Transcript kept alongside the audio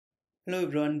Hello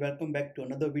everyone, welcome back to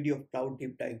another video of Cloud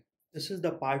Deep Dive. This is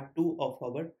the part 2 of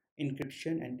our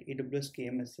encryption and AWS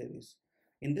KMS series.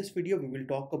 In this video, we will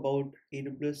talk about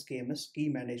AWS KMS key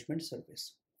management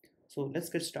service. So let's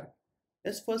get started.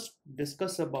 Let's first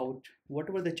discuss about what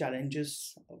were the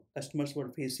challenges customers were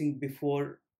facing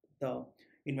before the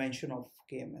invention of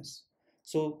KMS.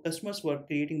 So customers were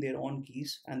creating their own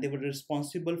keys and they were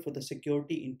responsible for the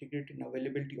security, integrity and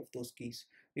availability of those keys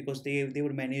because they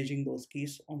were managing those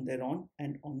keys on their own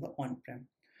and on the on-prem.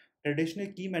 Traditional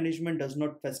key management does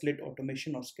not facilitate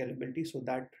automation or scalability, so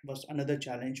that was another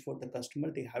challenge for the customer.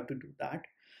 They have to do that,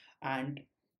 and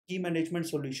key management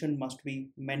solution must be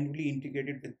manually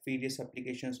integrated with various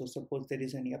applications. So suppose there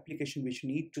is any application which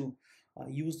need to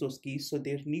use those keys, so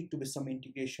there need to be some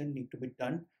integration need to be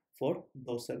done for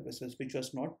those services, which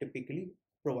was not typically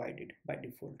provided by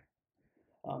default.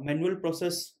 Manual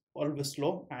process always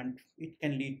slow and it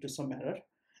can lead to some error,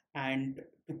 and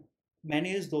to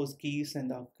manage those keys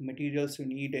and the materials you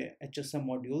need HSM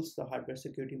modules, the hardware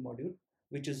security module,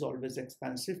 which is always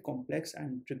expensive, complex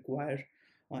and require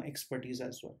expertise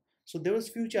as well. So there was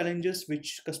few challenges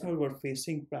which customers were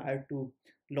facing prior to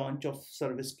launch of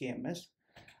service KMS,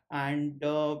 and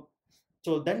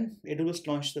so then AWS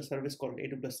launched the service called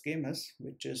AWS KMS,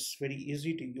 which is very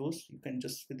easy to use. You can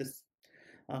just with this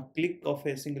click of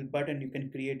a single button, you can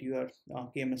create your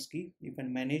KMS key. You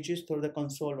can manage it through the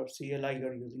console or CLI.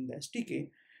 You're using the SDK,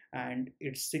 and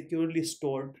it's securely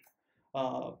stored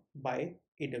by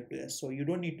AWS. So you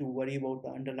don't need to worry about the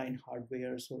underlying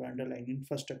hardwares or underlying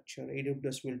infrastructure.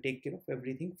 AWS will take care of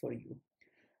everything for you.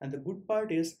 And the good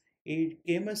part is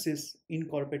KMS is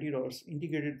incorporated or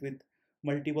integrated with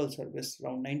multiple services,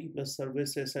 around 90 plus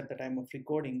services at the time of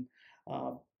recording.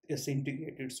 Is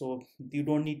integrated, so you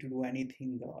don't need to do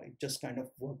anything. It just kind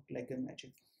of worked like a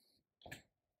magic.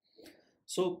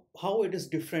 So how it is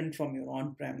different from your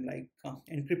on-prem, like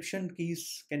encryption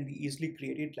keys can be easily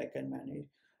created like and managed,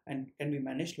 and can be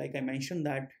managed like I mentioned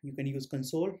that you can use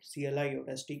console, CLI or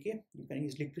SDK. You can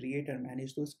easily create and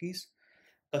manage those keys.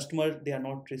 Customer, they are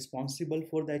not responsible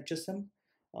for the HSM.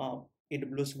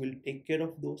 AWS will take care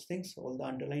of those things. All the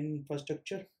underlying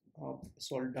infrastructure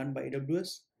is all done by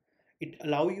AWS. It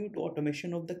allow you to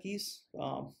automation of the keys,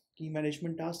 key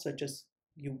management tasks, such as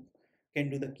you can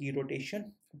do the key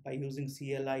rotation by using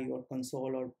CLI or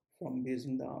console or from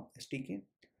using the SDK.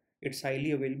 It's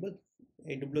highly available.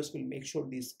 AWS will make sure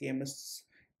these KMS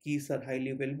keys are highly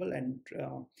available, and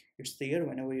it's there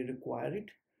whenever you require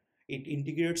it. It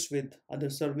integrates with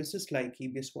other services like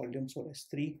EBS volumes or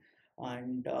S3,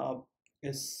 and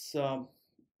is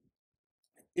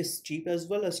cheap as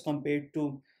well as compared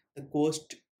to the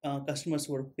cost customers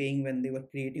were paying when they were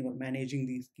creating or managing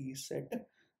these keys at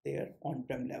their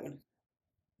on-prem level.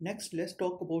 Next, let's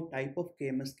talk about type of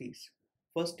KMS keys.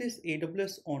 First is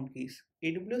AWS owned keys.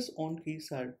 AWS owned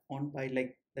keys are owned by,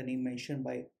 like the name mentioned,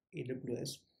 by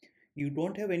AWS. You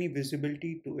don't have any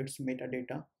visibility to its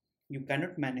metadata. You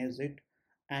cannot manage it,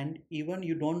 and even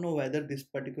you don't know whether this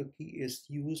particular key is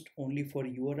used only for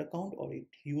your account or it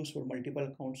used for multiple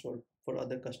accounts or for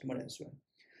other customer as well.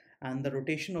 And the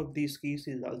rotation of these keys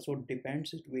is also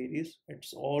depends, it varies.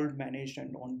 It's all managed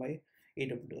and owned by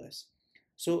AWS.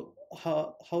 So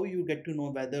how you get to know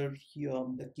whether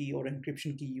the key or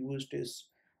encryption key used is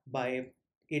by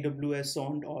AWS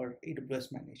owned or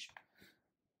AWS managed?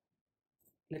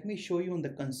 Let me show you on the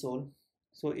console.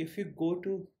 So if you go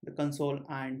to the console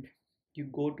and you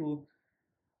go to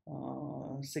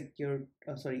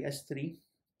S3.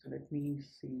 So let me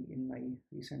see in my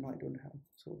recent. No, I don't have.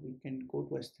 So we can go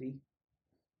to S3.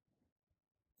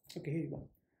 Okay, here you go.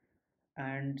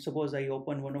 And suppose I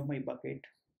open one of my bucket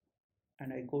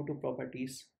and I go to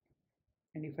properties,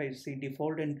 and if I see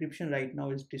default encryption right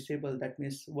now is disabled, that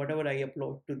means whatever I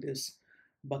upload to this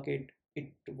bucket,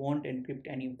 it won't encrypt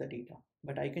any of the data.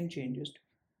 But I can change it.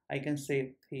 I can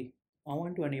say, hey, I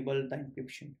want to enable the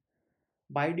encryption.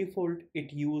 By default,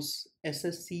 it use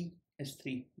SSC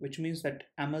S3, which means that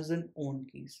Amazon owned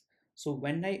keys. So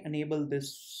when I enable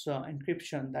this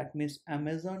encryption, that means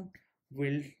Amazon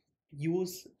will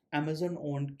use Amazon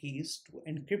owned keys to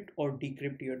encrypt or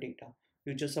decrypt your data.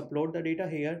 You just upload the data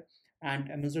here,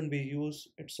 and Amazon will use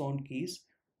its own keys,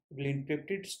 will encrypt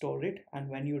it, store it, and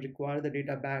when you require the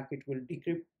data back, it will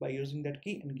decrypt by using that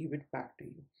key and give it back to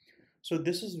you. So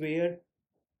this is where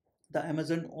the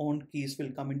Amazon owned keys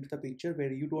will come into the picture,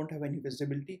 where you don't have any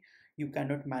visibility, you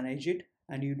cannot manage it,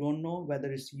 and you don't know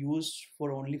whether it's used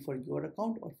for only for your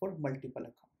account or for multiple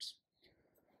accounts.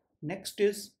 Next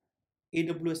is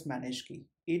AWS managed key.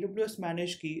 AWS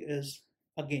managed key is,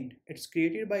 again, it's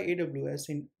created by AWS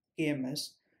in KMS,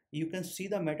 You can see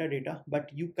the metadata, but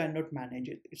you cannot manage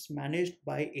it. It's managed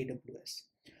by AWS.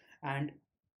 And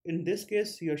in this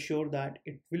case, you're sure that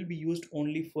it will be used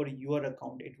only for your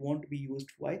account. It won't be used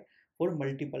for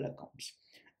multiple accounts.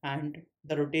 And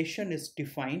the rotation is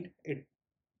defined.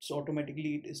 It's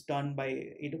automatically, it is done by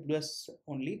AWS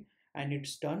only, and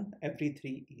it's done every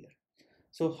 3 years.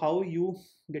 So how you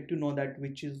get to know that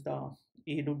which is the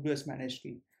AWS managed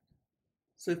key?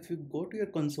 So if you go to your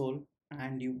console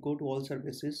and you go to all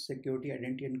services, security,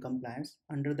 identity and compliance,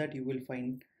 under that you will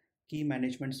find key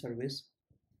management service.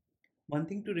 One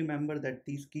thing to remember that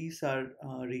these keys are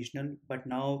regional, but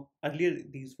now earlier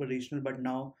these were regional, but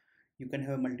now you can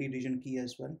have a multi-region key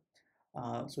as well.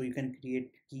 So you can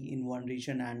create key in one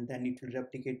region and then it will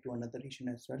replicate to another region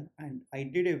as well. And I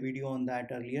did a video on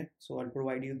that earlier, so I'll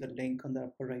provide you the link on the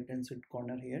upper right hand side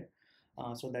corner here,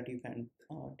 so that you can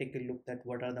take a look at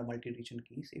what are the multi-region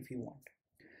keys if you want.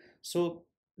 So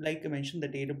like I mentioned,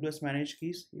 that AWS managed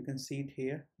keys, you can see it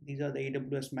here. These are the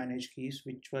AWS managed keys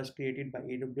which was created by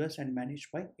AWS and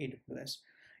managed by AWS.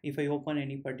 If I open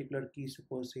any particular key,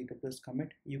 suppose AWS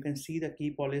commit, you can see the key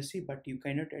policy, but you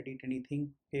cannot edit anything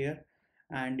here.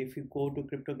 And if you go to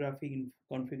cryptography in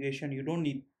configuration, you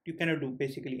cannot do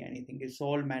basically anything. It's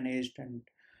all managed and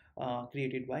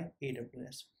created by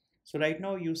AWS. So right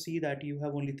now you see that you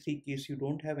have only 3 keys. You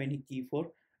don't have any key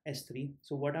for S3.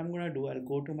 So what I'm going to do, I'll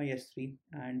go to my S3,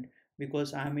 and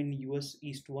because I'm in US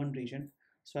East 1 region,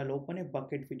 so I'll open a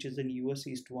bucket which is in US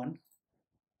East 1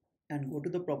 and go to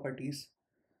the properties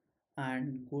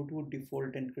and go to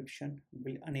default encryption.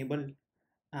 Will enable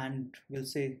and we'll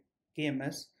say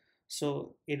KMS.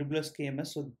 So AWS KMS.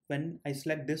 So when I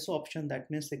select this option, that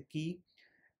means the key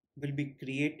will be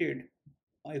created.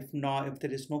 If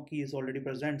there is no key is already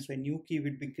present, so a new key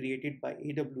will be created by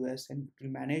AWS and will be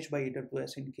managed by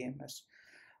AWS in KMS.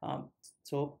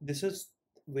 So this is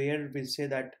where we say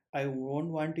that I won't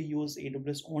want to use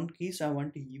AWS own keys. I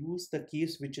want to use the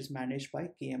keys which is managed by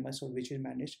KMS or which is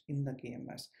managed in the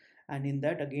KMS. And in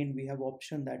that, again, we have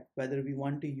option that whether we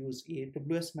want to use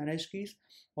AWS managed keys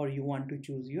or you want to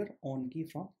choose your own key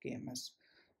from KMS.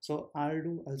 So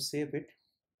I'll save it.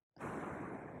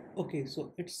 Okay,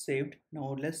 so it's saved.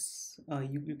 Now let's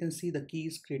you can see the key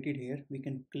is created here. We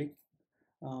can click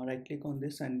right click on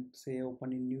this and say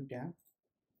open in new tab.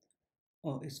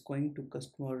 It's going to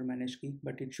customer managed key,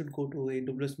 but it should go to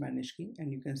AWS managed key,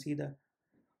 and you can see the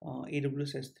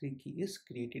AWS S3 key is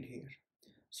created here.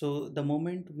 So the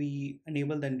moment we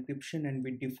enable the encryption and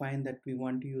we define that we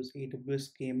want to use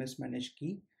AWS KMS managed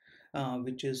key,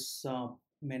 which is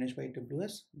managed by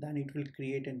AWS, then it will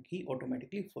create a key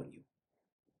automatically for you.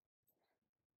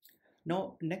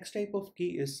 Now, next type of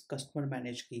key is customer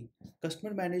managed key.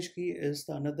 Customer managed key is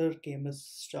another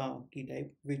KMS key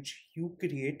type which you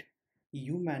create,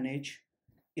 you manage,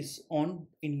 is on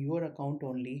in your account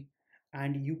only,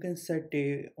 and you can set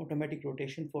a automatic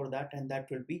rotation for that, and that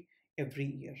will be every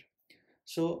year.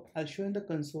 So I'll show in the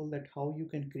console that how you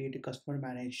can create a customer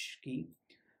managed key.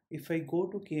 If I go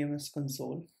to KMS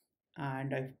console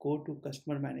and I go to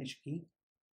customer managed key,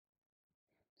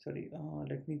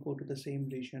 let me go to the same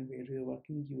region where we are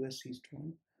working, US East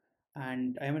 1,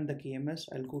 and I'm in the KMS.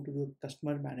 I'll go to the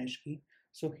customer managed key.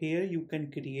 So here you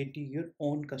can create your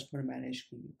own customer managed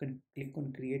key. You can click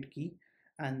on create key,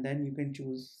 and then you can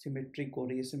choose symmetric or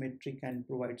asymmetric and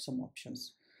provide some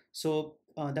options. So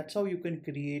that's how you can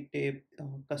create a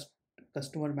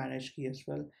customer managed key as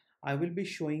well. I will be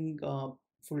showing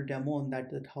full demo on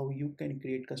that how you can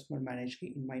create customer managed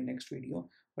key in my next video,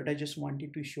 but I just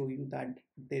wanted to show you that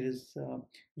there is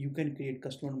you can create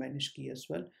customer managed key as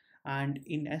well. And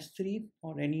in S3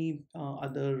 or any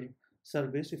other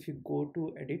service, if you go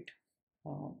to edit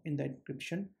in the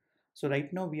encryption, so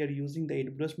right now we are using the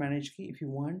AWS managed key. If you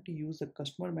want to use the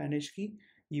customer managed key,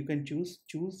 you can choose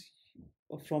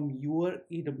from your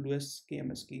AWS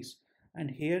KMS keys, and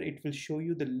here it will show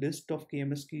you the list of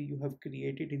KMS key you have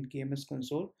created in KMS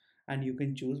console, and you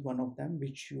can choose one of them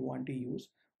which you want to use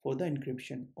for the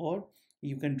encryption, or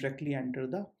you can directly enter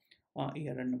the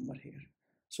ARN number here.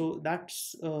 So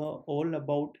that's all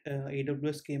about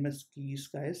AWS KMS keys,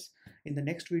 guys. In the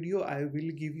next video, I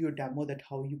will give you a demo that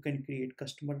how you can create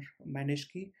customer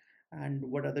managed key and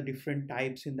what are the different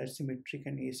types in that symmetric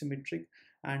and asymmetric,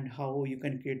 and how you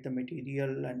can create the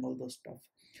material and all those stuff.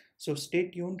 So stay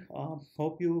tuned.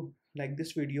 Hope you like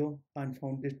this video and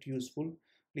found it useful.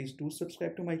 Please do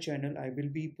subscribe to my channel. I will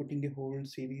be putting a whole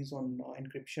series on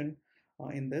encryption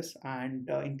in this, and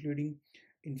including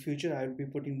in future I will be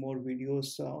putting more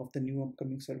videos of the new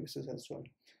upcoming services as well.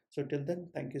 So till then,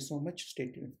 thank you so much. Stay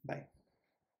tuned. Bye.